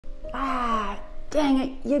Ah, dang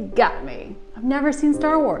it, you got me. I've never seen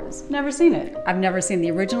Star Wars. Never seen it. I've never seen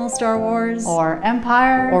the original Star Wars, or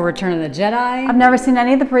Empire, or Return of the Jedi. I've never seen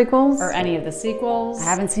any of the prequels, or any of the sequels. I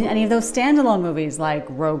haven't seen any of those standalone movies like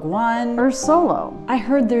Rogue One, or Solo. I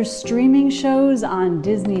heard there's streaming shows on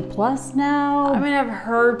Disney Plus now. I mean, I've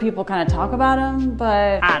heard people kind of talk about them,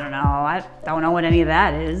 but I don't know. I don't know what any of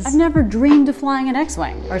that is. I've never dreamed of flying an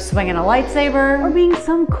X-Wing, or swinging a lightsaber, or being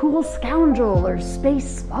some cool scoundrel or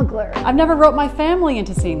space smuggler. I've never wrote my family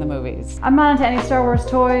into seeing the movies. I'm not into any Star Wars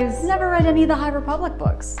toys. Never read any of the High Republic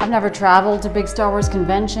books. I've never traveled to big Star Wars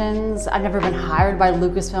conventions. I've never been hired by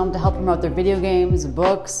Lucasfilm to help promote their video games,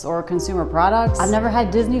 books, or consumer products. I've never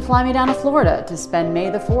had Disney fly me down to Florida to spend May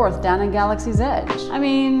the 4th down in Galaxy's Edge. I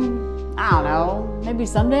mean, I don't know, maybe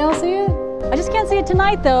someday I'll see it. I just can't see it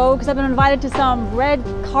tonight though, because I've been invited to some red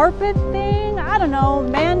carpet thing. I don't know,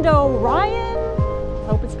 Mando Ryan?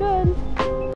 Hope it's good.